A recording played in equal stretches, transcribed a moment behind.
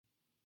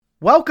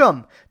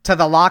Welcome to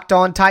the Locked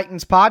On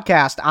Titans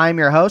podcast. I'm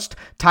your host,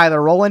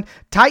 Tyler Rowland.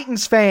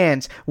 Titans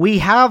fans, we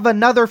have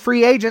another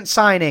free agent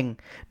signing.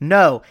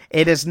 No,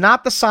 it is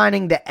not the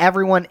signing that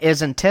everyone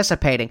is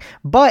anticipating,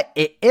 but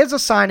it is a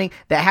signing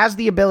that has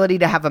the ability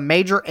to have a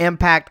major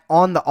impact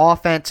on the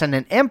offense and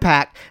an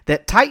impact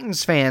that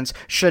Titans fans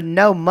should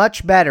know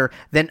much better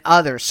than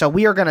others. So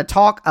we are going to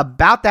talk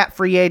about that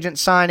free agent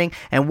signing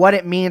and what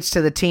it means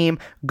to the team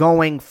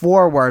going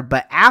forward.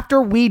 But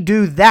after we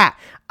do that,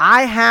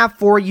 I have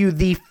for you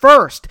the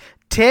first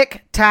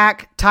Tic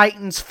Tac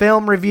Titans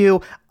film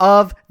review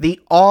of the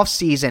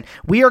offseason.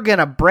 We are going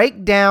to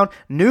break down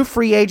new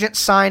free agent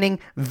signing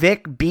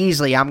Vic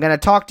Beasley. I'm going to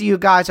talk to you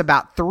guys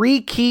about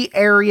three key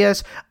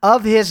areas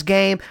of his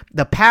game: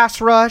 the pass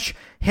rush,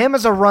 him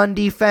as a run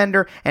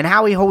defender, and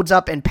how he holds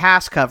up in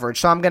pass coverage.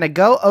 So I'm going to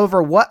go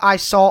over what I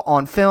saw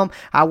on film.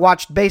 I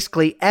watched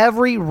basically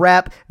every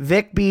rep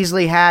Vic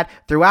Beasley had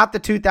throughout the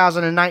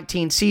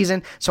 2019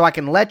 season, so I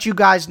can let you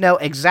guys know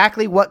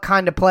exactly what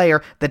kind of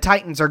player the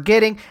Titans are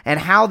getting and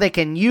how they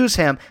can use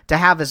him to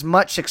have as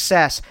much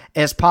success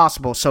as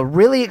possible. So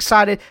really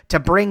excited to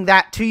bring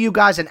that to you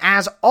guys. And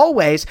as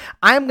always,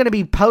 I'm going to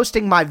be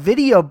posting my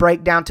video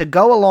breakdown to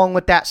go along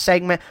with that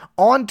segment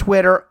on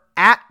Twitter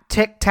at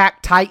Tic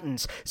Tac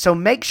Titans. So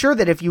make sure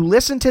that if you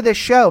listen to this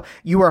show,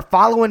 you are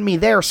following me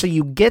there so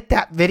you get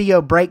that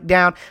video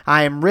breakdown.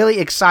 I am really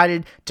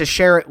excited to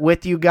share it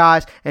with you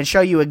guys and show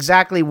you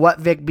exactly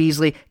what Vic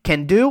Beasley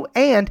can do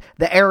and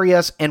the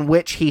areas in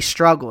which he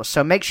struggles.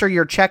 So make sure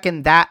you're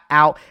checking that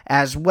out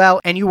as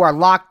well, and you are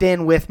locked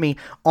in with me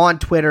on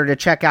Twitter to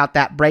check out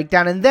that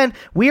breakdown. And then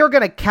we are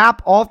going to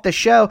cap off the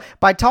show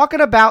by talking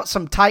about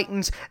some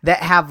Titans that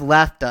have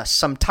left us,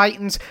 some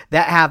Titans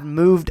that have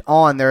moved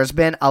on. There's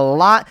been a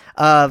lot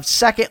of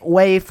second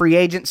wave free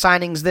agent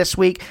signings this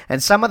week,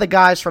 and some of the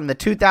guys from the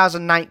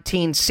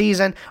 2019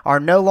 season are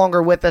no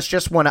longer with us.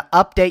 Just want to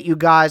update you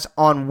guys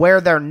on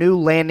where their new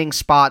landing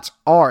spots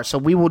are. So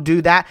we will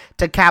do that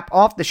to cap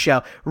off the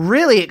show.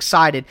 Really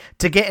excited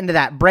to get into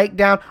that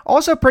breakdown.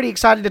 Also pretty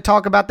excited to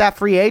talk about that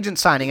free agent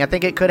signing. I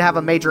think it could have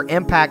a major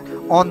impact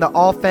on the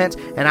offense,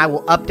 and I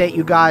will update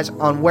you guys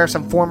on where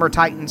some former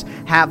Titans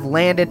have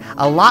landed.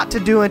 A lot to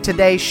do in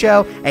today's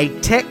show. A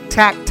Tic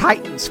Tac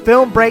Titans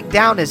film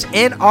breakdown is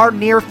in our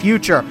near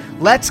future.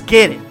 Let's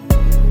get it.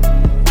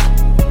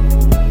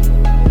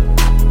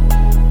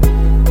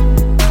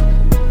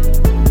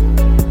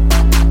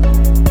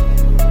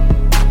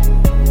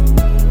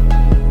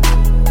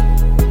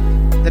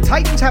 The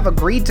Titans have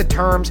agreed to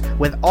terms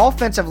with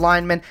offensive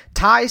lineman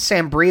Ty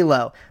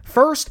Sambrailo.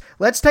 First,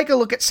 let's take a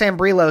look at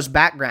Sambrailo's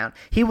background.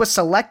 He was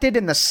selected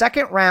in the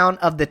second round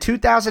of the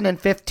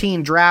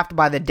 2015 draft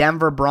by the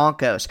Denver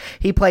Broncos.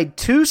 He played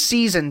 2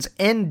 seasons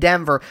in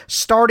Denver,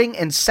 starting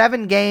in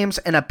 7 games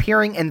and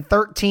appearing in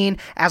 13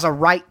 as a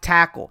right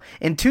tackle.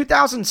 In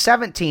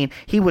 2017,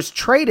 he was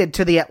traded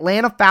to the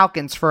Atlanta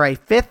Falcons for a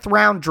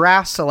 5th-round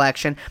draft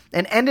selection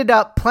and ended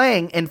up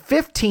playing in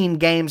 15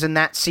 games in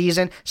that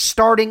season,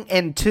 starting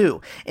in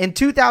 2. In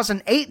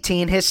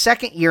 2018, his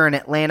second year in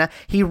Atlanta,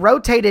 he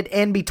rotated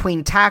in between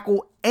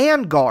tackle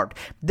and guard.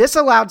 This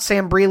allowed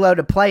Sambrailo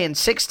to play in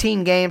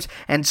 16 games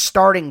and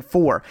starting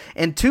 4.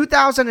 In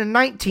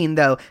 2019,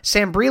 though,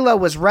 Sambrailo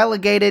was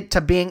relegated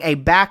to being a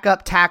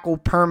backup tackle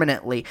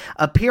permanently,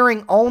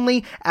 appearing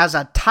only as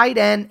a tight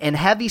end in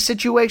heavy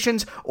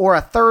situations or a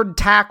third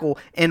tackle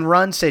in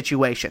run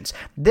situations.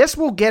 This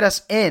will get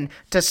us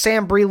into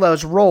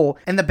Sambrailo's role,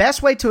 and the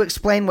best way to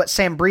explain what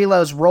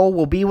Sambrailo's role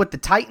will be with the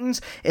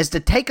Titans is to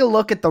take a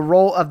look at the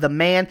role of the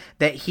man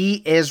that he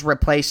is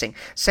replacing.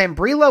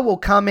 Sambrailo will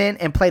come in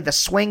and play the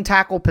swing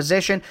tackle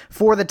position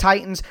for the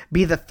Titans,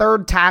 be the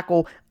third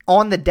tackle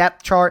on the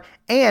depth chart,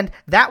 and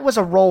that was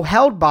a role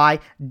held by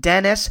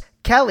Dennis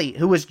Kelly,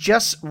 who was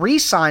just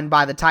re-signed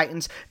by the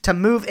Titans to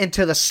move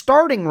into the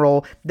starting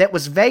role that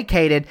was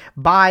vacated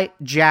by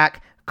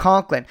Jack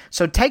Conklin.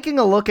 So taking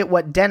a look at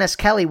what Dennis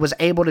Kelly was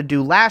able to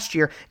do last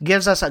year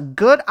gives us a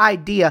good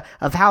idea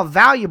of how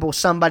valuable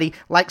somebody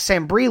like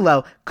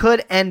Sambrailo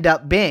could end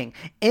up being.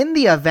 In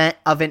the event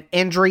of an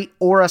injury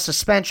or a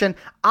suspension,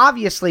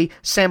 obviously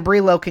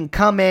Sambrailo can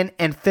come in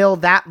and fill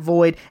that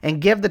void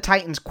and give the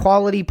Titans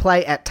quality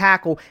play at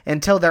tackle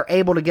until they're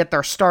able to get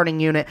their starting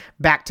unit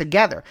back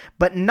together.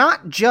 But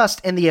not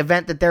just in the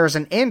event that there is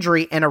an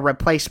injury and a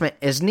replacement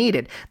is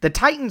needed. The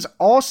Titans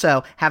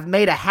also have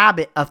made a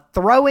habit of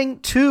throwing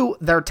to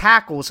their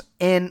tackles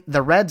in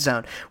the red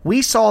zone.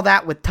 We saw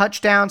that with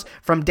touchdowns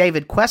from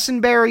David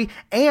Quessenberry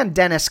and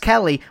Dennis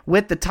Kelly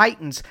with the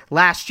Titans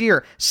last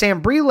year.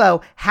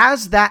 Sambrailo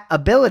has that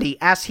ability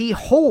as he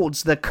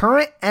holds the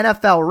current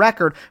NFL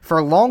record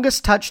for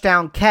longest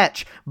touchdown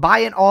catch by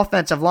an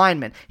offensive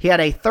lineman. He had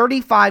a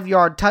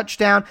 35-yard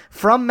touchdown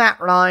from Matt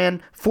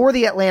Ryan for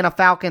the Atlanta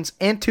Falcons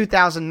in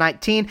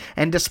 2019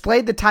 and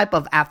displayed the type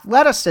of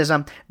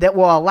athleticism that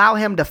will allow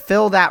him to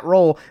fill that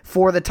role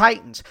for the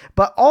Titans.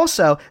 But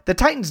also, the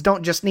Titans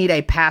don't just need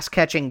a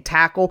pass-catching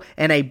tackle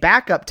and a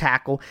backup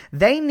tackle.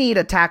 They need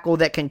a tackle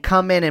that can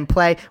come in and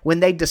play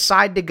when they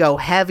decide to go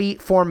heavy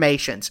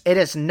formations. It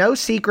is no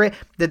secret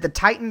that the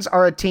Titans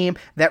are a team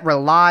that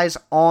relies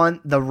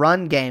on the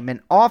run game. And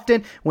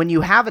often, when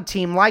you have a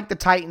team like the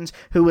Titans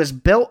who is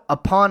built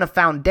upon a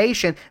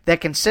foundation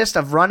that consists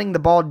of running the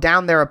ball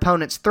down their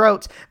opponent's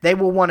throats, they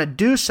will want to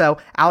do so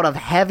out of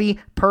heavy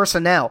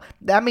personnel.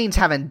 That means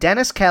having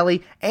Dennis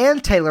Kelly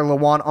and Taylor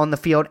Lewan on the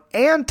field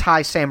and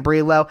Ty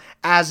Sambrailo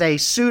as a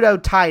pseudo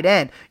tight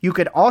end. You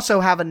could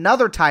also have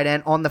another tight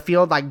end on the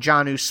field like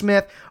Jonnu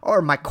Smith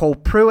or Michael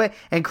Pruitt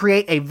and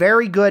create a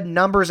very good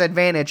numbers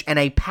advantage and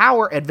a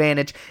power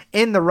advantage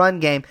in the run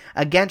game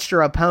against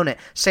your opponent.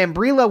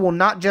 Sambrailo will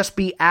not just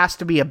be asked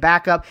to be a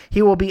backup,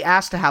 he will be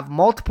asked to have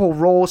multiple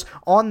roles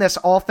on this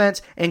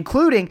offense,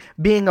 including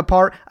being a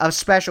part of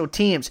special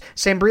teams.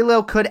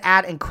 Sambrailo could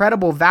add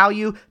incredible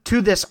value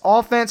to this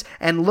offense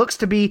and looks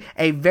to be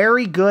a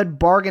very good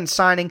bargain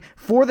signing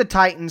for the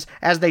Titans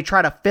as they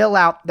try to fill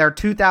out their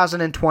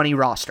 2020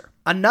 roster.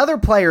 Another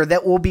player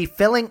that will be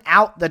filling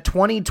out the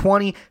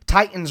 2020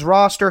 Titans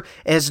roster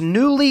is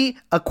newly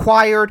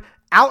acquired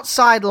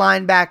outside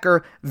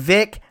linebacker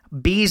Vic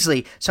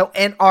Beasley. So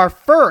in our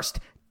first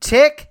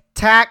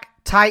Tic-Tac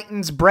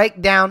Titans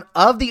breakdown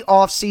of the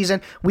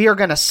offseason, we are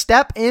going to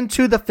step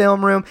into the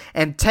film room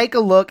and take a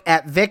look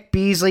at Vic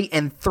Beasley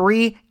in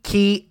three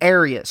key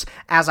areas: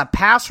 as a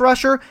pass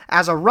rusher,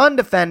 as a run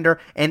defender,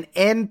 and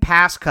in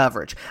pass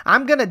coverage.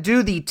 I'm going to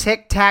do the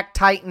Tic-Tac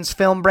Titans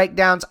film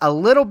breakdowns a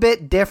little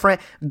bit different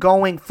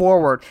going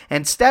forward.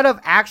 Instead of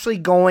actually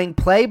going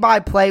play by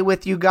play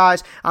with you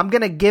guys, I'm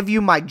going to give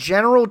you my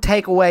general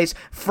takeaways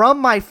from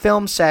my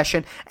film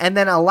session and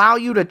then allow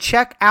you to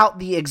check out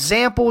the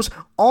examples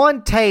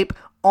on tape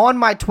on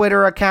my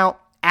Twitter account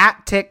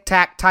at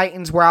Tic-Tac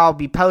Titans, where I'll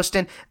be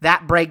posting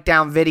that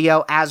breakdown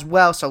video as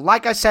well. So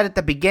like I said at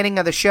the beginning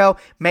of the show,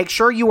 make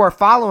sure you are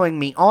following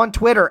me on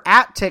Twitter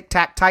at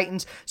Tic-Tac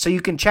Titans so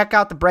you can check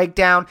out the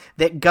breakdown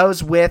that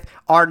goes with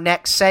our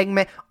next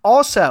segment.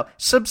 Also,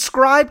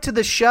 subscribe to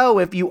the show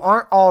if you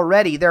aren't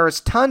already. There is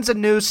tons of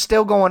news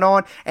still going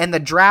on and the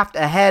draft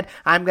ahead.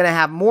 I'm going to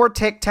have more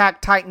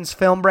Tic-Tac Titans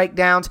film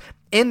breakdowns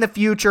in the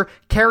future,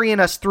 carrying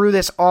us through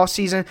this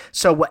offseason.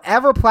 So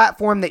whatever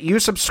platform that you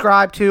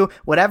subscribe to,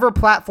 whatever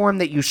platform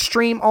that you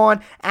stream on,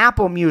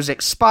 Apple Music,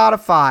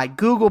 Spotify,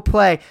 Google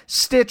Play,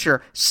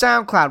 Stitcher,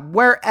 SoundCloud,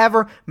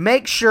 wherever,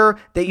 make sure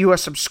that you are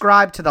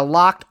subscribed to the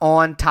Locked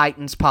On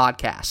Titans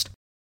podcast.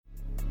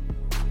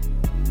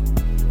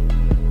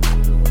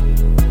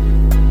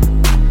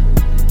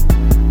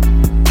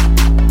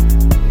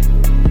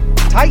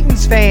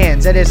 Titans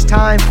fans, it is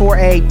time for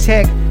a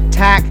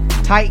Tic-Tac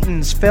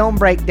Titans film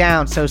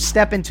breakdown. So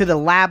step into the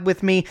lab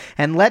with me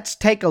and let's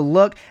take a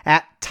look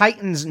at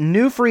Titans'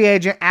 new free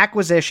agent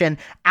acquisition,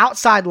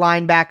 outside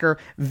linebacker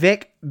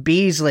Vic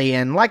Beasley.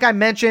 And like I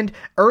mentioned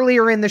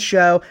earlier in the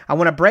show, I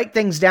want to break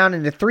things down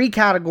into three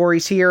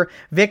categories here.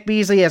 Vic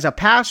Beasley as a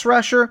pass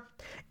rusher,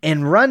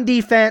 in run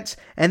defense,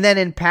 and then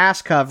in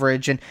pass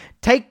coverage. And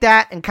take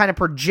that and kind of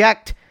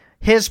project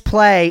his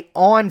play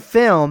on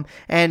film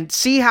and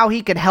see how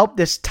he could help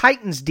this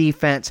Titans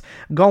defense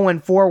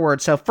going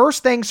forward. So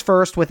first things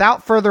first,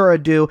 without further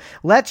ado,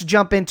 let's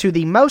jump into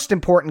the most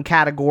important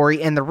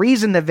category and the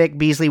reason that Vic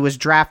Beasley was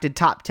drafted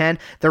top 10,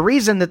 the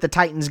reason that the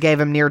Titans gave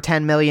him near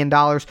 $10 million,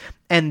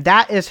 and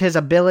that is his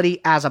ability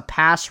as a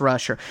pass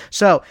rusher.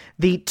 So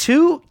the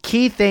two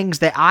key things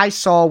that I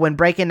saw when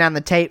breaking down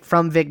the tape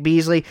from Vic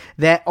Beasley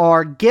that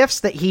are gifts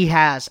that he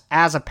has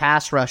as a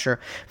pass rusher.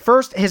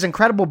 First, his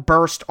incredible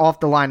burst off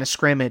the line of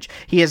scrimmage.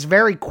 He is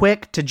very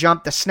quick to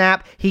jump the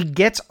snap. He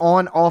gets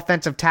on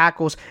offensive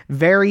tackles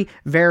very,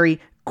 very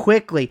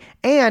quickly,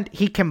 and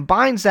he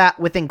combines that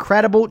with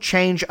incredible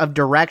change of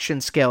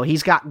direction skill.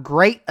 He's got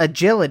great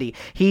agility.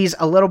 He's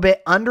a little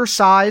bit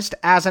undersized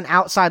as an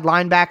outside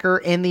linebacker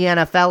in the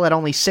NFL at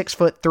only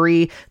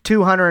 6'3",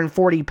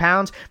 240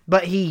 pounds,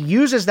 but he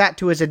uses that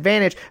to his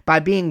advantage by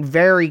being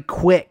very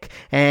quick,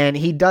 and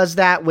he does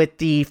that with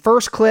the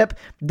first clip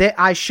that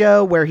I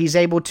show where he's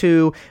able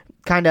to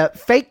kind of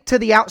fake to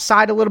the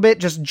outside a little bit,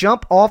 just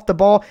jump off the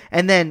ball,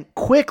 and then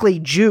quickly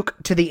juke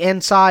to the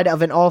inside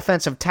of an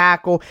offensive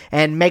tackle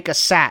and make a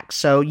sack.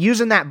 So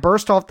using that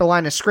burst off the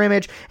line of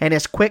scrimmage and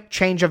his quick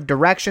change of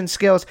direction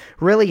skills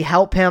really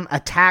help him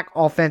attack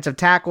offensive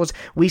tackles.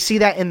 We see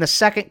that in the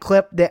second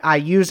clip that I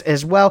use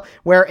as well,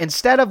 where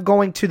instead of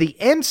going to the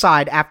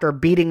inside after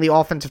beating the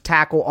offensive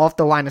tackle off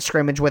the line of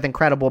scrimmage with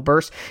incredible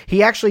burst,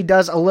 he actually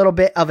does a little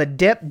bit of a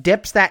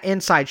dips that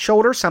inside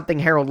shoulder, something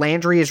Harold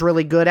Landry is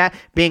really good at,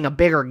 being a a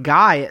bigger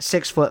guy at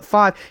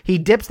 6'5", he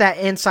dips that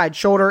inside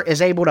shoulder,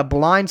 is able to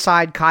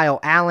blindside Kyle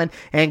Allen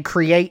and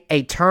create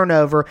a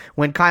turnover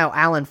when Kyle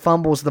Allen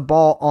fumbles the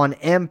ball on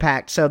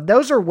impact. So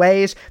those are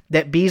ways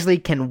that Beasley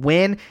can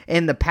win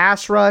in the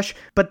pass rush,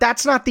 but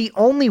that's not the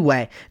only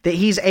way that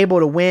he's able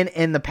to win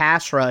in the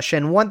pass rush.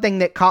 And one thing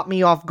that caught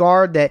me off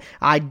guard that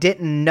I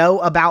didn't know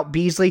about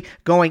Beasley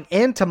going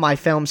into my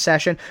film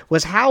session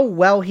was how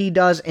well he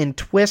does in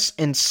twists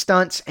and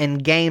stunts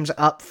and games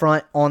up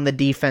front on the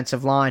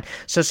defensive line.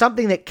 So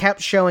something that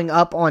kept showing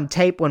up on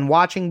tape when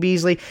watching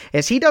Beasley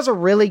is he does a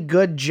really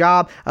good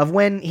job of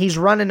when he's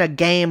running a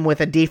game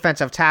with a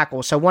defensive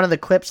tackle. So one of the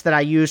clips that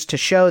I used to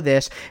show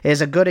this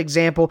is a good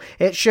example.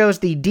 It shows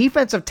the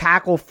defensive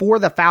tackle for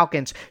the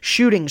Falcons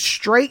shooting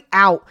straight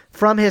out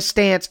from his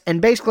stance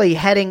and basically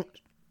heading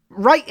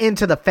right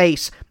into the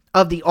face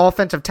of the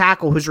offensive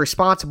tackle who's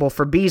responsible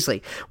for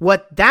Beasley.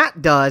 What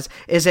that does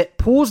is it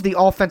pulls the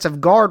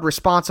offensive guard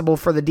responsible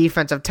for the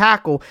defensive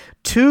tackle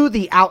to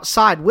the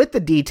outside with the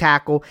D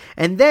tackle,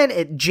 and then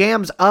it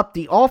jams up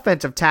the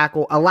offensive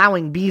tackle,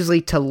 allowing Beasley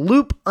to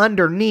loop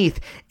underneath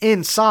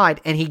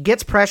inside, and he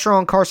gets pressure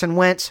on Carson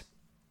Wentz,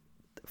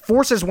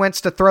 forces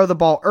Wentz to throw the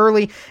ball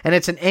early, and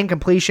it's an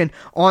incompletion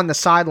on the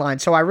sideline.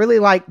 So I really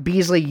like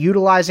Beasley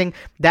utilizing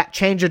that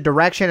change of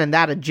direction and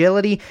that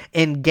agility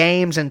in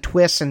games and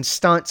twists and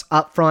stunts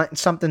up front, and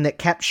something that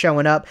kept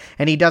showing up,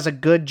 and he does a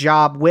good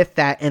job with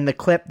that in the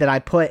clip that I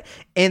put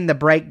in the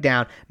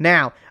breakdown.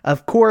 Now,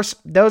 of course,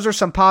 those are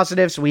some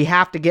positives. We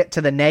have to get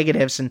to the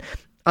negatives, and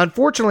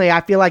unfortunately,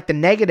 I feel like the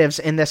negatives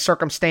in this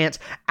circumstance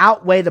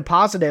outweigh the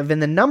positive,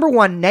 and the number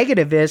one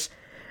negative is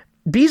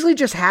Beasley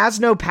just has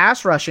no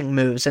pass rushing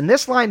moves, and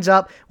this lines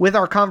up with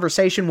our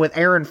conversation with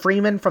Aaron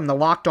Freeman from the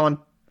Locked On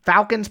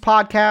Falcons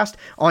podcast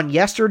on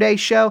yesterday's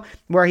show,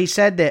 where he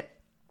said that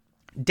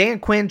Dan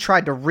Quinn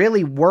tried to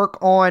really work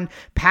on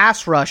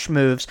pass rush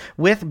moves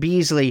with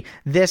Beasley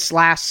this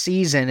last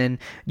season, and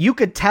you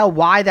could tell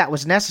why that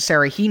was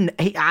necessary.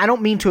 I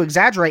don't mean to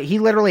exaggerate, he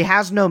literally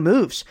has no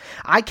moves.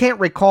 I can't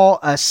recall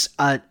a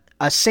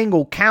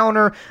single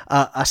counter,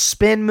 a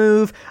spin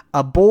move,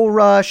 a bull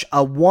rush,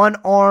 a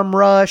one-arm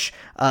rush,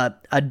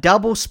 a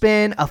double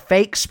spin, a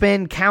fake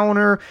spin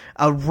counter,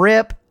 a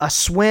rip, a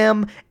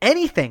swim,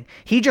 anything.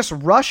 He just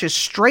rushes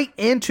straight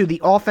into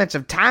the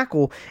offensive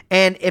tackle,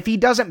 and if he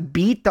doesn't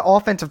beat the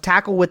offensive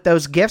tackle with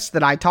those gifts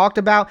that I talked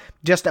about,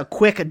 just a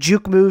quick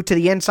juke move to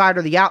the inside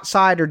or the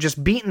outside, or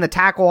just beating the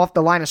tackle off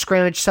the line of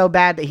scrimmage so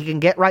bad that he can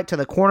get right to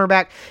the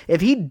cornerback,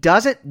 if he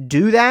doesn't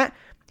do that,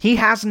 he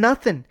has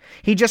nothing.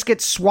 He just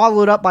gets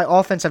swallowed up by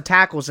offensive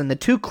tackles, and the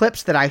two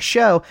clips that I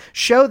show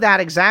that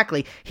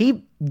exactly.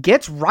 He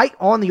gets right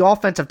on the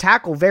offensive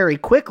tackle very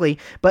quickly,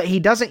 but he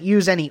doesn't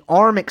use any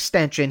arm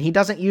extension. He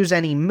doesn't use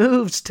any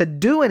moves to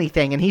do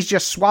anything, and he's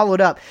just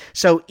swallowed up.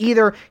 So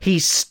either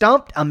he's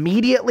stumped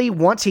immediately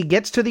once he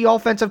gets to the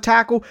offensive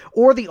tackle,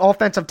 or the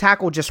offensive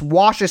tackle just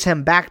washes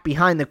him back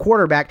behind the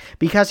quarterback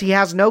because he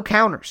has no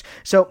counters.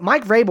 So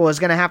Mike Vrabel is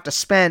going to have to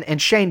spend,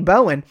 and Shane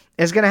Bowen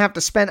is going to have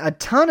to spend a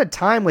ton of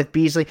time with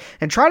Beasley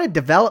and try to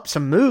develop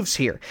some moves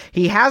here.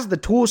 He has the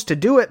tools to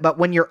do it, but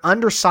when you're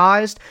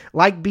undersized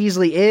like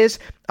Beasley is,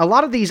 a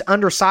lot of these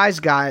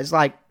undersized guys,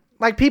 like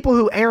people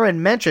who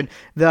Aaron mentioned,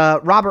 the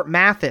Robert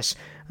Mathis,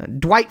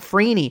 Dwight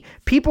Freeney,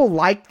 people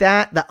like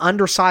that, the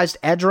undersized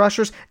edge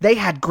rushers, they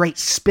had great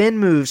spin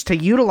moves to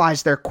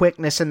utilize their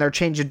quickness and their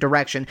change of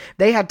direction.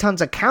 They had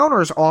tons of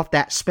counters off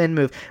that spin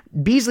move.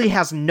 Beasley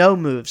has no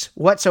moves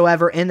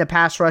whatsoever in the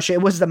pass rush.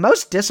 It was the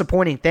most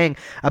disappointing thing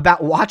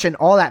about watching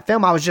all that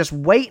film. I was just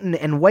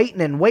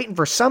waiting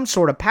for some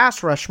sort of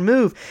pass rush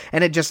move,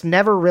 and it just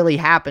never really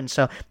happened.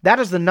 So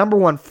that is the number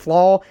one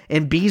flaw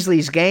in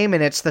Beasley's game,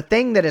 and it's the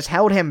thing that has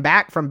held him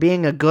back from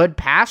being a good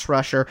pass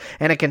rusher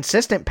and a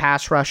consistent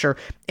pass rusher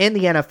in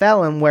the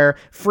NFL, and where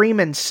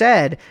Freeman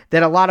said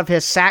that a lot of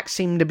his sacks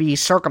seem to be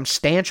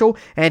circumstantial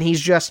and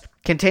he's just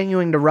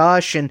continuing to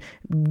rush and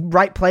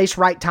right place,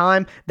 right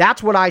time.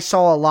 That's what I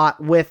saw a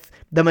lot with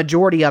the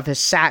majority of his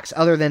sacks,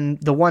 other than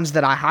the ones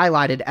that I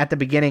highlighted at the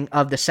beginning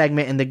of the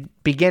segment and the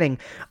beginning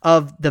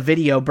of the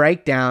video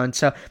breakdown.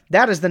 So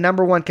that is the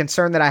number one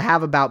concern that I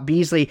have about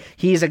Beasley.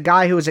 He's a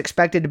guy who is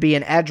expected to be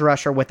an edge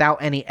rusher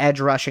without any edge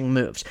rushing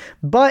moves.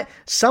 But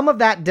some of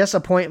that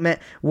disappointment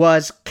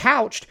was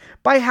couched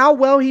by how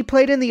well he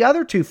played in the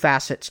other two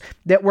facets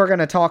that we're going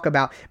to talk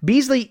about.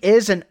 Beasley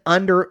is an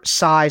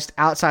undersized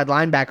outside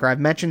linebacker. I've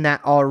mentioned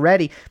that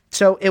already.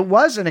 So it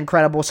was an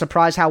incredible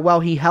surprise how well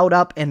he held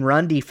up in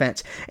run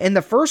defense. In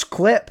the first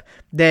clip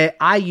that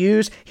I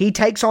use, he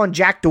takes on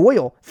Jack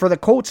Doyle for the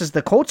Colts as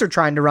the Colts are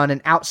trying to run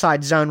an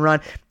outside zone run,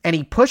 and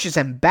he pushes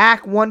him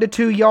back 1 to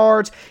 2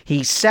 yards.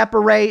 He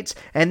separates,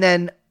 and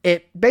then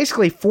it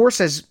basically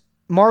forces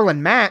Marlon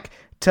Mack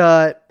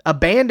to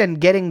abandon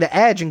getting the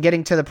edge and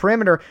getting to the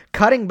perimeter,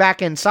 cutting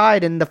back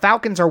inside, and the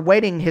Falcons are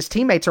waiting, his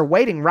teammates are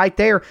waiting right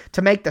there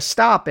to make the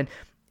stop. And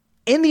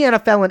in the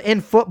NFL and in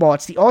football,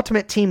 it's the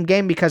ultimate team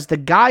game because the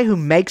guy who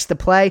makes the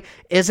play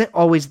isn't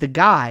always the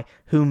guy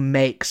who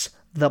makes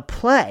the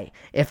play,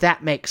 if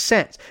that makes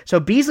sense. So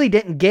Beasley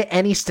didn't get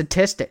any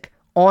statistic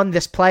on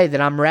this play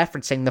that I'm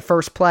referencing, the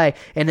first play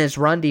in his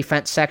run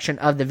defense section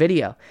of the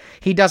video.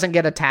 He doesn't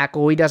get a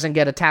tackle. He doesn't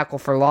get a tackle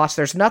for loss.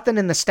 There's nothing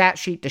in the stat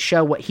sheet to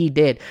show what he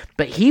did,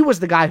 but he was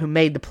the guy who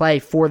made the play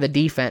for the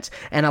defense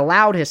and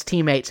allowed his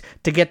teammates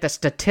to get the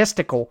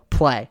statistical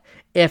play,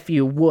 if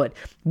you would.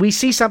 We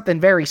see something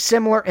very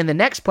similar in the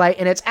next play,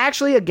 and it's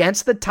actually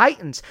against the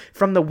Titans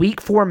from the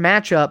Week 4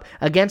 matchup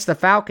against the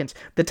Falcons.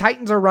 The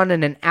Titans are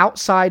running an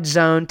outside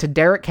zone to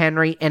Derrick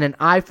Henry in an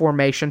I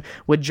formation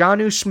with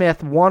Jonnu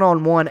Smith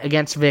one-on-one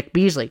against Vic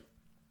Beasley.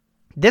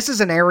 This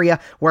is an area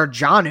where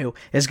Jonnu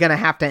is going to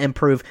have to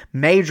improve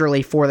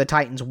majorly for the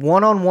Titans.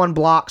 One-on-one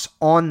blocks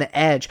on the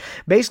edge.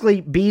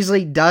 Basically,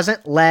 Beasley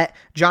doesn't let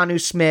Jonnu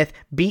Smith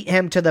beat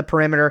him to the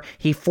perimeter.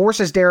 He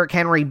forces Derrick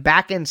Henry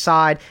back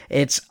inside.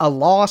 It's a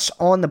loss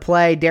on the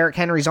play. Derrick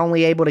Henry's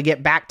only able to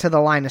get back to the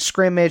line of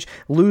scrimmage,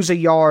 lose a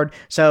yard.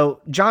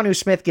 So Jonnu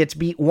Smith gets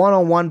beat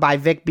one-on-one by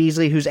Vic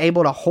Beasley, who's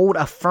able to hold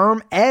a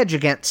firm edge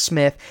against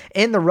Smith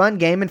in the run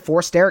game and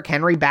force Derrick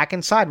Henry back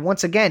inside.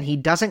 Once again, he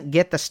doesn't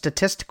get the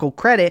statistical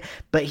credit,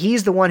 but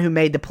he's the one who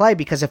made the play,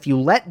 because if you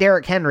let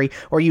Derrick Henry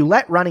or you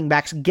let running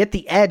backs get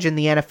the edge in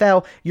the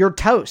NFL, you're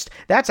toast.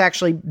 That's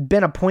actually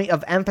been a point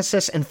of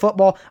emphasis in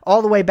football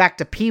all the way back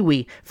to Pee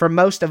Wee for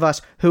most of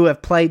us who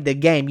have played the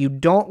game. You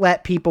don't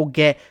let people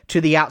get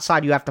to the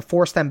outside. You have to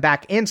force them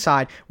back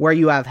inside where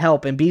you have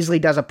help, and Beasley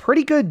does a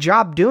pretty good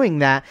job doing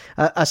that,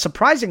 a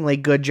surprisingly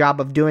good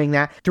job of doing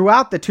that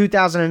throughout the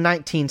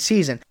 2019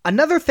 season.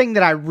 Another thing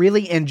that I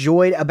really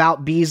enjoyed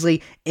about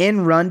Beasley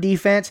in run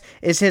defense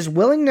is his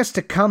willingness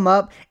to come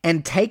up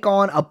and take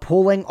on a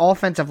pulling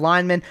offensive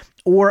lineman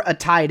or a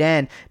tight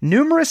end.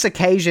 Numerous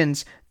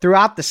occasions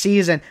throughout the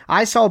season,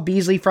 I saw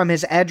Beasley from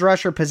his edge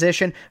rusher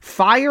position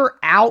fire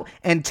out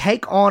and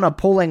take on a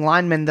pulling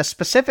lineman. The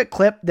specific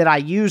clip that I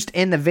used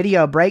in the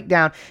video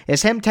breakdown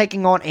is him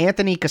taking on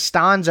Anthony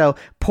Costanzo,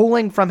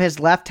 pulling from his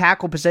left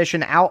tackle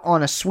position out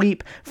on a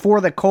sweep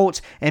for the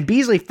Colts, and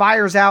Beasley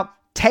fires out,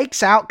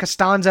 takes out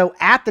Costanzo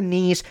at the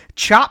knees,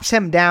 chops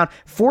him down,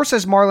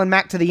 forces Marlon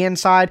Mack to the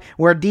inside,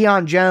 where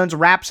Deion Jones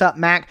wraps up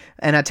Mack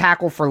in a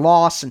tackle for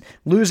loss and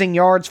losing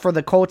yards for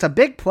the Colts. A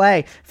big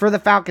play for the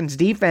Falcons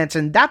defense,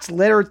 and that's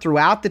littered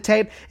throughout the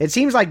tape. It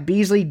seems like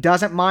Beasley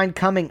doesn't mind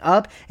coming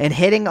up and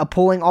hitting a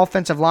pulling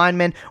offensive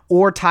lineman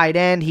or tight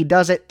end. He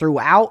does it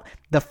throughout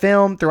the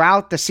film,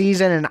 throughout the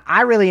season, and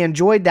I really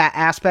enjoyed that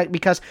aspect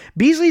because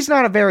Beasley's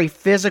not a very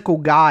physical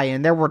guy,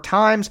 and there were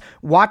times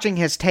watching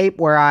his tape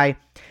where I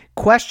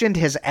questioned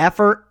his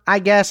effort, I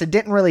guess. It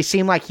didn't really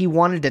seem like he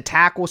wanted to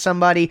tackle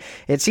somebody.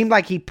 It seemed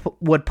like he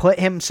would put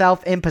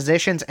himself in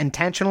positions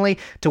intentionally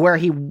to where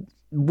he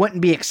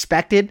wouldn't be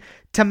expected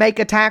to make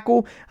a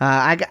tackle.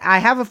 I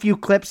have a few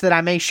clips that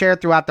I may share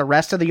throughout the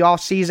rest of the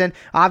offseason.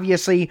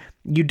 Obviously,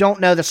 you don't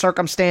know the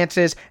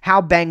circumstances,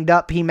 how banged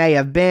up he may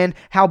have been,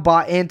 how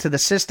bought into the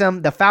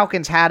system. The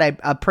Falcons had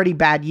a pretty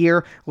bad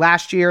year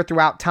last year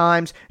throughout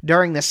times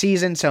during the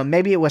season, so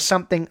maybe it was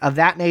something of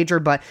that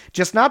nature, but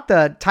just not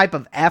the type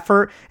of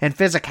effort and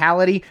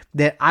physicality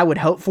that I would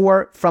hope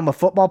for from a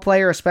football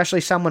player,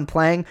 especially someone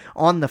playing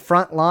on the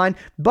front line.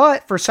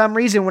 But for some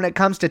reason, when it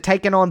comes to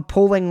taking on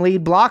pulling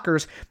lead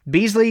blockers,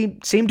 Beasley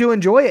seemed to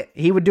enjoy it.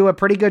 He would do a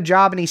pretty good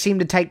job, and he seemed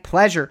to take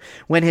pleasure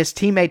when his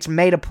teammates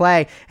made a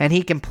play and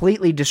he completely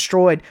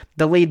destroyed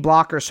the lead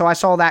blocker. So I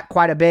saw that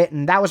quite a bit,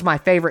 and that was my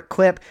favorite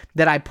clip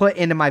that I put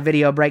into my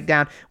video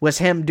breakdown, was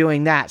him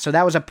doing that. So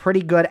that was a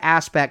pretty good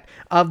aspect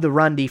of the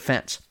run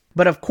defense.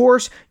 But of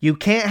course, you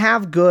can't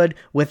have good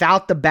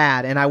without the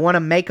bad, and I want to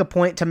make a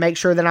point to make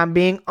sure that I'm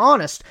being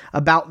honest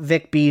about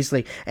Vic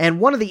Beasley. And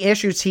one of the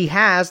issues he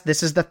has,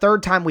 this is the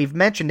third time we've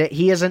mentioned it,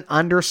 he is an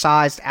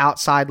undersized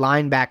outside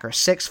linebacker,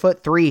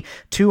 6'3",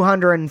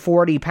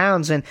 240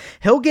 pounds, and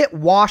he'll get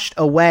washed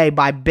away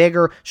by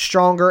bigger,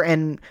 stronger,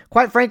 and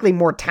quite frankly,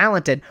 more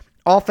talented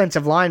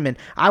offensive lineman.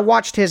 I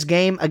watched his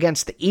game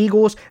against the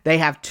Eagles. They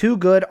have two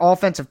good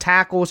offensive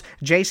tackles,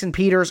 Jason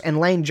Peters and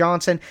Lane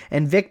Johnson,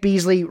 and Vic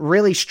Beasley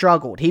really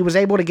struggled. He was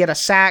able to get a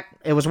sack.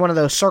 It was one of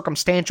those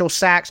circumstantial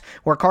sacks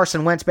where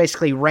Carson Wentz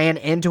basically ran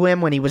into him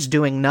when he was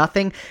doing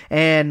nothing.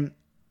 And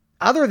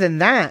other than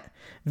that,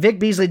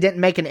 Vic Beasley didn't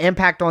make an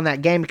impact on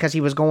that game because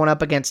he was going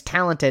up against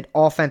talented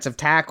offensive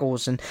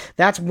tackles, and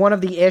that's one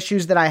of the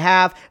issues that I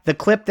have. The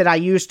clip that I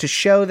used to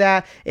show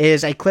that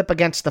is a clip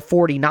against the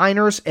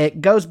 49ers. It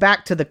goes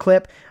back to the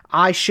clip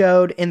I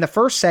showed in the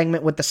first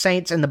segment with the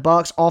Saints and the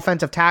Bucs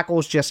offensive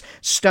tackles just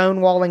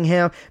stonewalling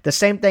him. The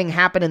same thing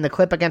happened in the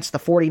clip against the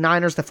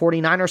 49ers. The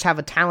 49ers have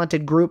a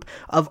talented group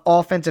of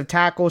offensive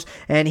tackles,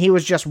 and he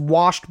was just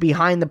washed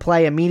behind the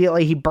play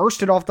immediately. He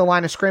bursted off the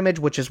line of scrimmage,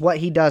 which is what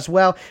he does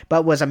well,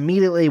 but was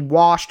immediately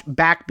washed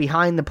back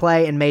behind the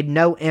play and made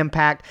no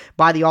impact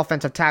by the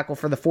offensive tackle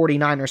for the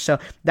 49ers. So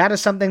that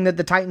is something that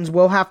the Titans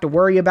will have to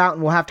worry about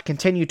and will have to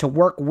continue to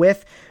work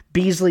with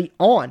Beasley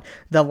on.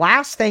 The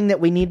last thing that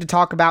we need to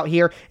talk about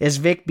here is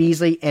Vic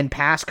Beasley in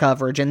pass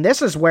coverage, and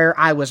this is where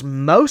I was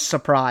most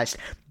surprised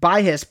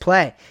by his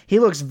play. He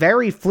looks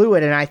very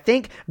fluid, and I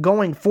think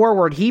going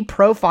forward, he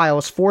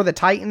profiles for the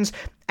Titans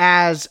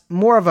as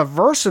more of a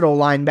versatile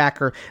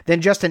linebacker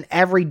than just an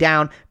every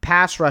down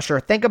pass rusher.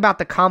 Think about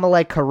the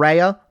Kamalei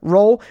Correa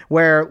role,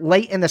 where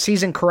late in the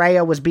season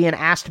Correa was being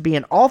asked to be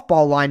an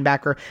off-ball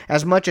linebacker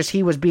as much as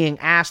he was being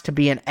asked to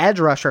be an edge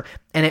rusher.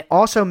 And it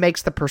also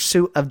makes the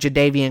pursuit of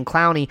Jadeveon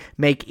Clowney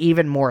make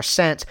even more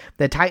sense.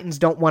 The Titans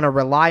don't want to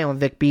rely on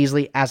Vic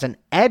Beasley as an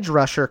edge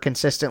rusher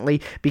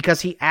consistently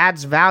because he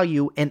adds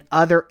value in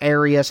other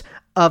areas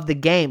of the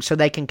game, so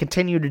they can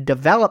continue to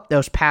develop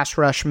those pass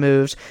rush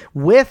moves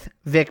with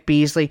Vic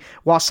Beasley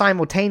while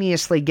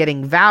simultaneously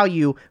getting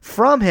value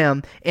from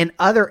him in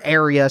other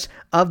areas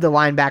of the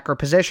linebacker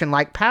position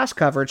like pass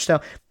coverage.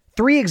 So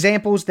 3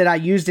 examples that I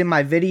used in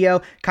my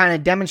video kind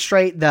of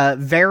demonstrate the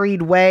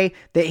varied way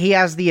that he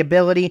has the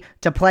ability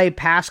to play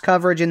pass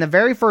coverage. And the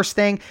very first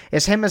thing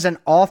is him as an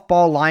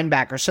off-ball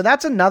linebacker. So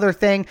that's another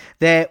thing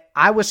that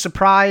I was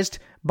surprised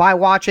by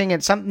watching.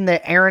 It's something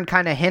that Aaron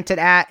kind of hinted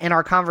at in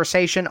our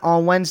conversation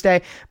on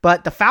Wednesday.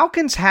 But the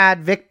Falcons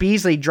had Vic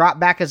Beasley drop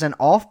back as an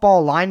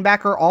off-ball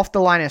linebacker off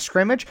the line of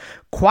scrimmage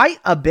quite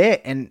a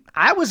bit, and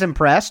I was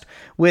impressed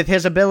with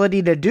his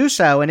ability to do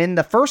so. And in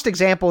the first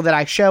example that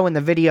I show in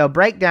the video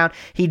breakdown,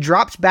 he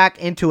drops back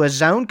into a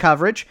zone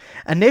coverage.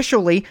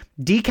 Initially,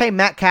 DK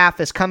Metcalf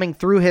is coming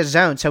through his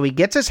zone, so he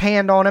gets his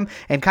hand on him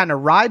and kind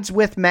of rides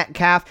with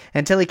Metcalf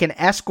until he can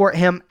escort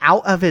him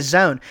out of his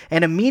zone.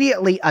 And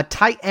immediately, a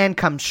tight end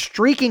comes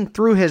streaking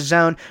through his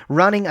zone,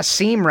 running a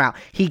seam route.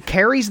 He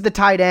carries the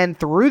tight end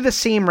through the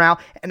seam route,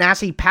 and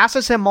as he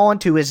passes him on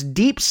to his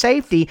deep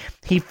safety,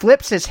 he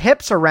flips his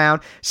hips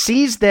around,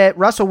 sees that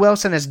Russell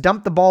Wilson has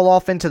dumped the ball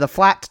off into the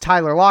flat to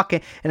Tyler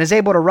Lockett, and is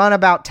able to run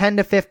about 10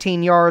 to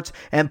 15 yards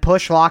and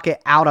push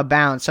Lockett out of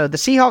bounds. So the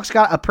Seahawks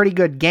got a pretty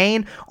good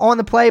gain on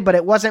the play, but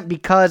it wasn't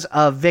because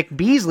of Vic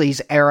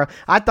Beasley's era.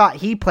 I thought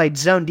he played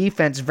zone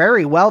defense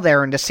very well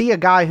there, and to see a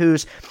guy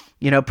who's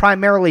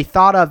primarily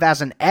thought of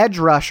as an edge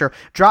rusher,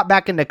 drop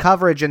back into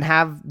coverage and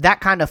have that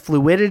kind of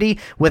fluidity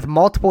with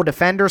multiple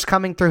defenders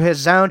coming through his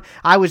zone,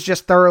 I was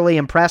just thoroughly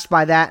impressed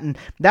by that, and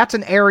that's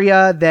an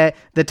area that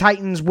the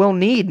Titans will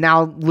need.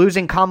 Now,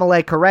 losing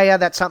Kamalei Correa,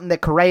 that's something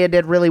that Correa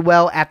did really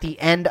well at the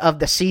end of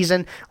the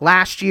season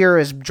last year,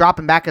 is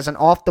dropping back as an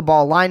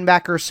off-the-ball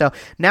linebacker, so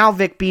now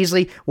Vic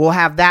Beasley will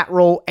have that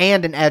role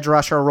and an edge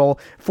rusher role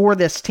for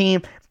this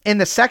team. In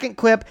the second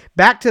clip,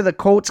 back to the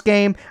Colts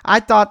game, I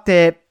thought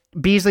that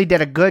Beasley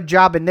did a good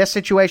job in this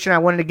situation. I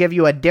wanted to give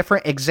you a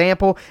different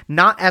example,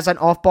 not as an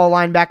off-ball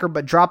linebacker,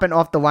 but dropping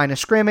off the line of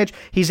scrimmage.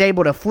 He's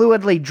able to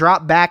fluidly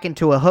drop back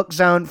into a hook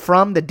zone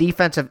from the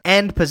defensive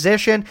end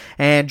position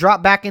and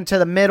drop back into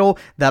the middle.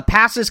 The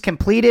pass is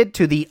completed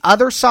to the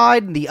other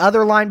side, the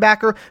other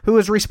linebacker who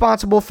is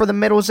responsible for the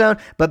middle zone,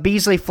 but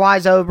Beasley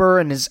flies over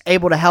and is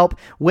able to help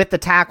with the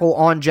tackle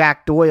on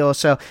Jack Doyle.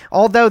 So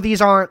although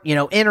these aren't,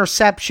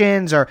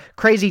 interceptions or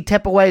crazy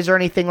tip-aways or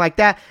anything like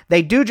that,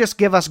 they do just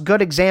give us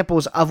good examples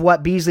of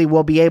what Beasley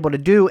will be able to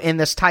do in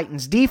this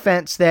Titans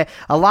defense that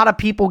a lot of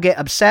people get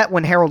upset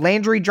when Harold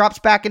Landry drops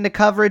back into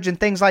coverage and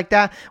things like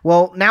that.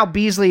 Well, now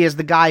Beasley is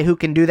the guy who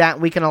can do that,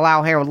 and we can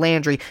allow Harold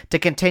Landry to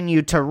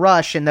continue to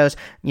rush in those,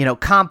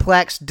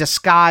 complex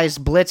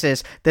disguised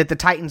blitzes that the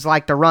Titans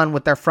like to run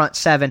with their front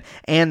seven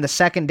and the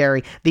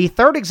secondary. The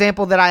third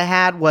example that I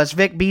had was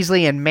Vic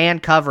Beasley in man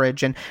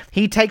coverage, and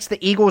he takes the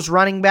Eagles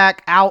running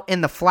back out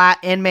in the flat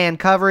in man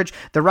coverage.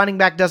 The running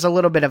back does a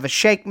little bit of a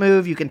shake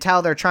move. You can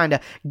tell they're trying to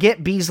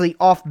get Beasley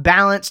off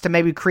balance to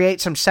maybe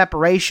create some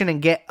separation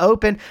and get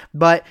open,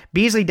 but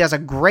Beasley does a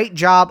great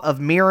job of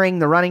mirroring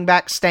the running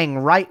back, staying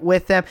right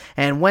with them,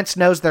 and Wentz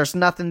knows there's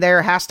nothing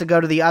there, has to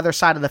go to the other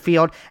side of the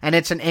field, and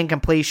it's an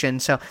incompletion.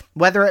 So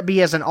whether it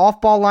be as an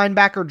off-ball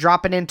linebacker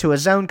dropping into a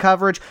zone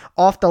coverage,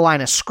 off the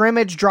line of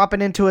scrimmage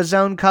dropping into a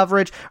zone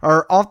coverage,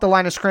 or off the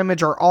line of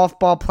scrimmage or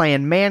off-ball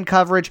playing man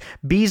coverage,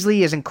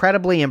 Beasley is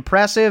incredibly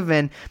impressive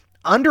and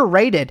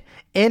underrated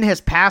in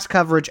his pass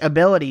coverage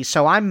ability.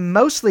 So I'm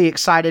mostly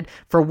excited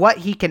for what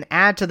he can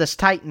add to this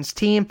Titans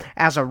team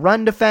as a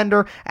run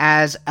defender,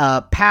 as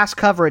a pass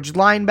coverage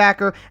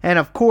linebacker, and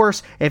of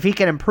course, if he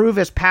can improve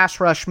his pass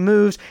rush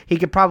moves, he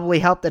could probably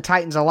help the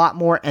Titans a lot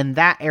more in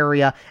that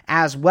area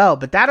as well.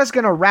 But that is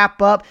going to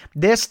wrap up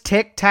this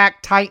Tic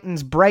Tac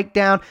Titans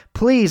breakdown.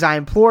 Please, I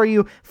implore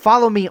you,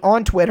 follow me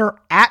on Twitter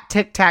at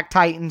Tic Tac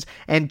Titans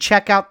and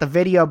check out the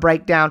video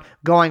breakdown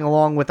going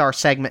along with our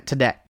segment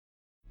today.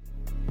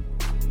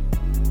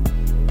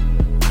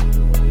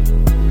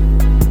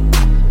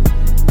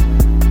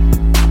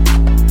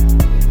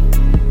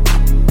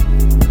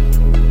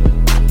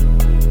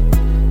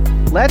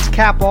 Let's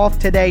cap off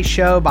today's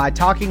show by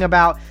talking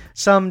about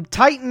some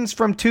Titans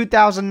from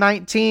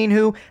 2019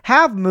 who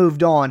have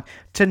moved on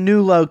to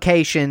new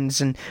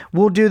locations. And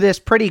we'll do this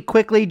pretty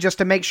quickly just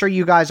to make sure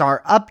you guys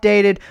are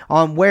updated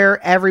on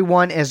where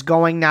everyone is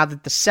going now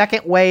that the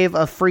second wave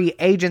of free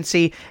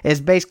agency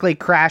is basically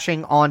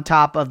crashing on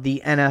top of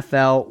the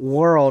NFL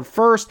world.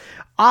 First,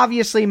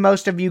 obviously,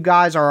 most of you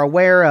guys are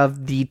aware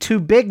of the two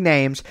big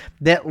names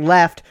that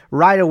left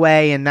right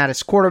away, and that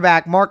is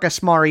quarterback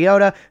Marcus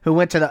Mariota, who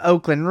went to the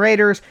Oakland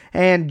Raiders,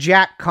 and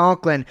Jack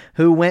Conklin,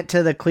 who went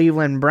to the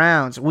Cleveland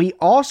Browns. We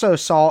also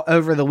saw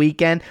over the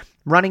weekend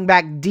running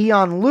back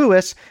Dion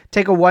Lewis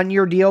take a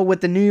one-year deal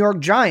with the New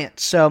York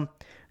Giants. So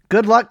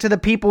good luck to the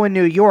people in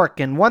New York.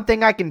 And one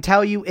thing I can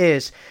tell you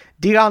is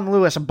Dion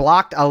Lewis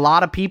blocked a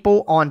lot of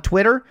people on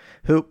Twitter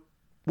who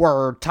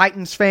were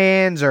Titans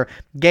fans or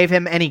gave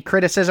him any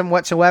criticism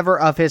whatsoever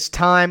of his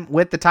time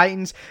with the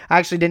Titans. I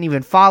actually didn't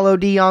even follow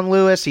Dion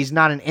Lewis. He's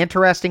not an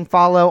interesting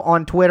follow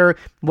on Twitter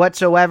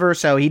whatsoever,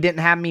 so he didn't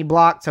have me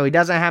blocked, so he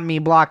doesn't have me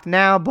blocked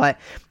now. But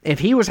if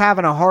he was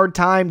having a hard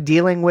time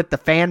dealing with the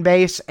fan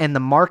base and the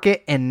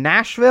market in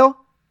Nashville,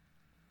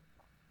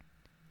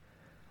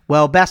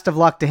 well, best of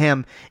luck to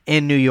him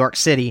in New York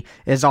City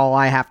is all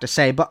I have to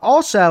say. But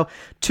also,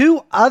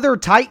 two other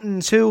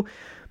Titans who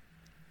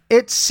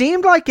it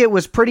seemed like it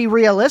was pretty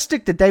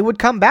realistic that they would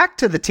come back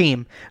to the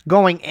team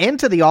going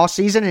into the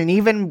offseason and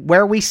even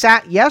where we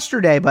sat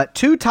yesterday. But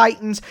two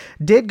Titans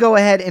did go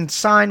ahead and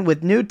sign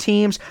with new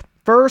teams.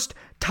 First,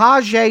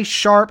 Tajae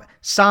Sharpe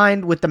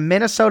signed with the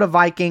Minnesota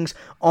Vikings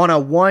on a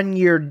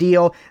one-year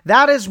deal.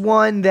 That is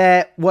one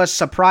that was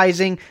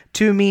surprising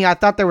to me. I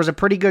thought there was a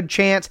pretty good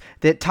chance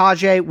that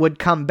Tajae would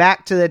come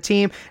back to the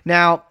team.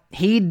 Now,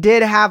 he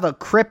did have a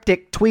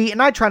cryptic tweet,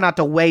 and I try not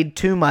to wade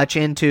too much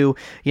into,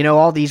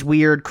 all these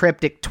weird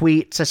cryptic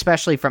tweets,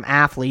 especially from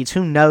athletes.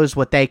 Who knows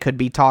what they could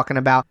be talking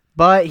about?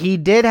 But he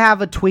did have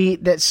a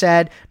tweet that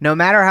said, no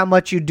matter how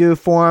much you do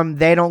for them,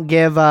 they don't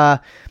give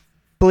a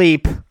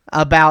bleep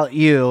about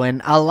you.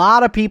 And a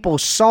lot of people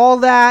saw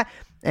that,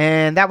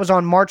 and that was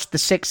on March the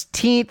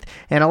 16th,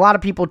 and a lot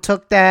of people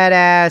took that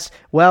as,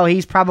 well,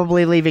 he's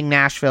probably leaving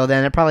Nashville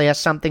then. It probably has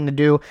something to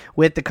do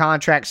with the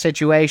contract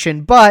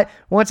situation. But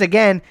once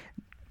again,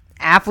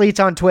 athletes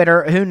on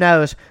Twitter, who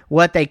knows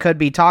what they could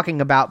be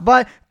talking about.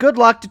 But good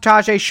luck to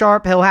Tajae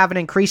Sharpe. He'll have an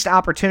increased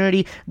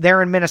opportunity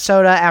there in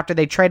Minnesota after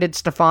they traded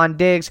Stephon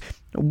Diggs.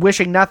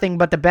 Wishing nothing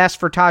but the best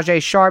for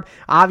Tajae Sharpe.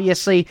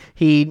 Obviously,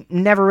 he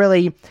never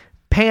really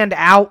panned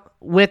out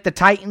with the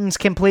Titans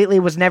completely,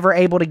 was never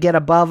able to get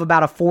above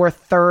about a fourth,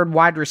 third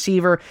wide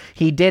receiver.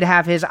 He did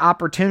have his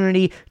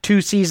opportunity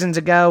 2 seasons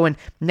ago and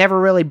never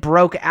really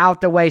broke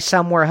out the way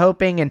some were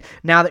hoping. And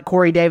now that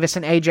Corey Davis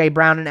and A.J.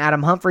 Brown and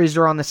Adam Humphries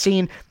are on the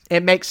scene,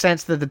 it makes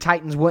sense that the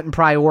Titans wouldn't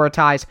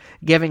prioritize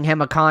giving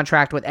him a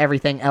contract with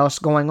everything else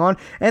going on.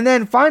 And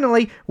then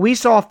finally, we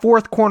saw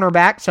fourth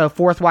cornerback, so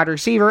fourth wide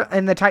receiver,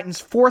 and the Titans'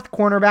 fourth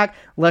cornerback,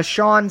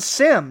 LaShawn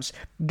Sims,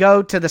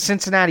 go to the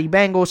Cincinnati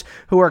Bengals,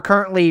 who are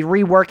currently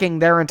reworking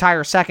their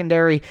entire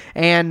secondary,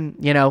 and,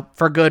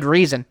 for good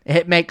reason.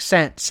 It makes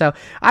sense. So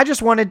I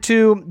just wanted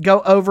to go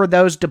over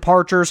those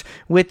departures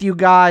with you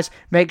guys,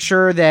 make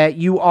sure that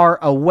you are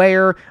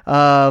aware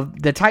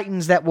of the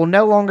Titans that will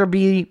no longer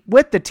be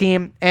with the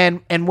team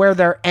and where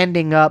they're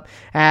ending up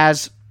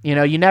as,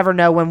 you never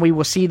know when we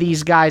will see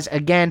these guys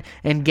again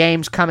in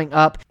games coming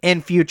up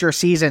in future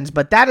seasons.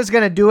 But that is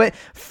going to do it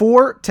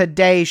for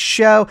today's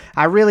show.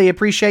 I really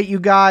appreciate you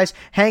guys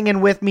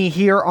hanging with me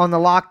here on the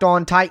Locked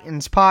On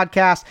Titans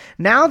podcast.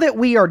 Now that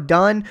we are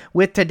done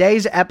with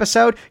today's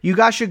episode, you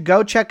guys should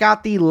go check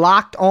out the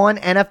Locked On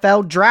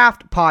NFL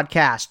Draft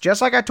podcast.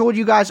 Just like I told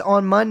you guys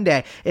on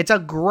Monday, it's a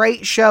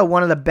great show,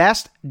 one of the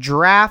best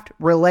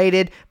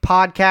draft-related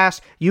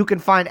podcasts you can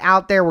find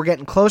out there. We're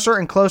getting closer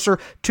and closer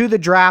to the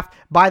draft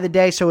by the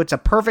day, so it's a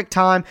perfect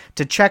time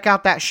to check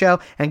out that show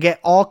and get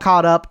all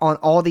caught up on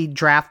all the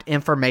draft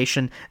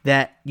information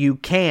that you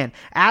can.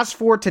 As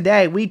for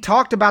today, we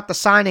talked about the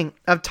signing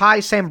of Ty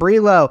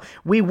Sambrailo.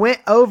 We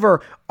went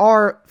over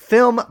our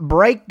film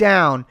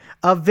breakdown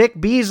of Vic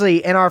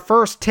Beasley in our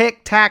first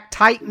Tic Tac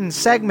Titans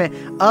segment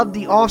of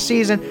the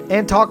offseason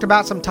and talked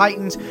about some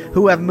Titans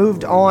who have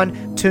moved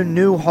on to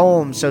new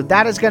homes. So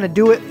that is going to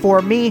do it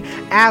for me.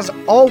 As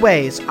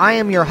always, I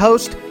am your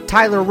host,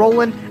 Tyler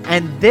Rowland,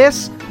 and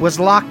this was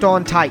Locked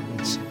On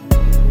Titans.